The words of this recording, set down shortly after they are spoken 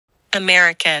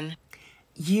American.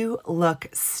 You look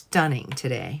stunning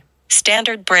today.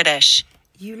 Standard British.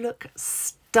 You look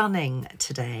stunning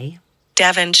today.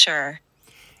 Devonshire.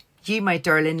 You, my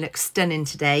darling, look stunning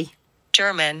today.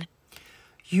 German.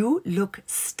 You look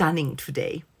stunning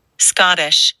today.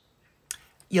 Scottish.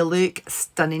 You look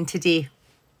stunning today.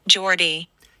 Geordie.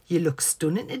 You look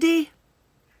stunning today.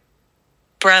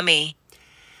 Brummie.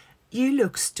 You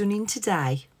look stunning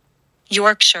today.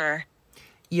 Yorkshire.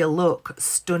 You look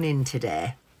stunning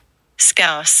today.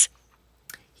 Scouse.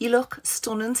 You look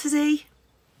stunning today.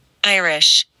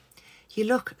 Irish. You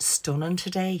look stunning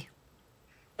today.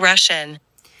 Russian.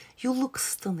 You look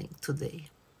stunning today.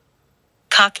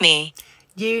 Cockney.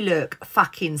 You look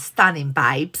fucking stunning,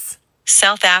 babes.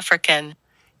 South African.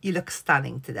 You look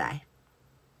stunning today.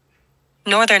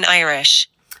 Northern Irish.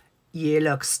 You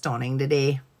look stunning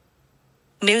today.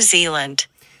 New Zealand.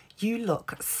 You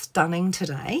look stunning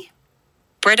today.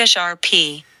 British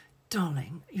RP.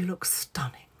 Darling, you look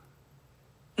stunning.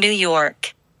 New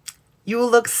York. You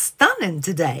look stunning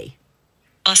today.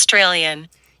 Australian.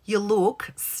 You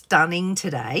look stunning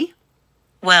today.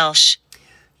 Welsh.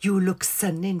 You look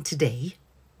stunning today.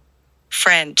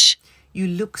 French. You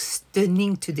look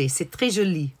stunning today. C'est très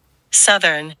joli.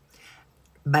 Southern.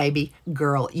 Baby,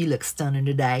 girl, you look stunning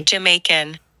today.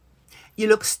 Jamaican. You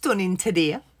look stunning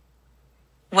today.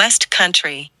 West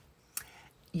Country.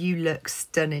 You look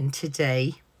stunning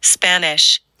today.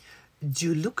 Spanish.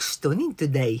 You look stunning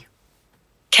today.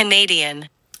 Canadian.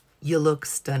 You look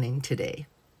stunning today.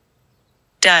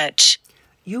 Dutch.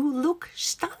 You look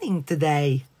stunning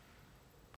today.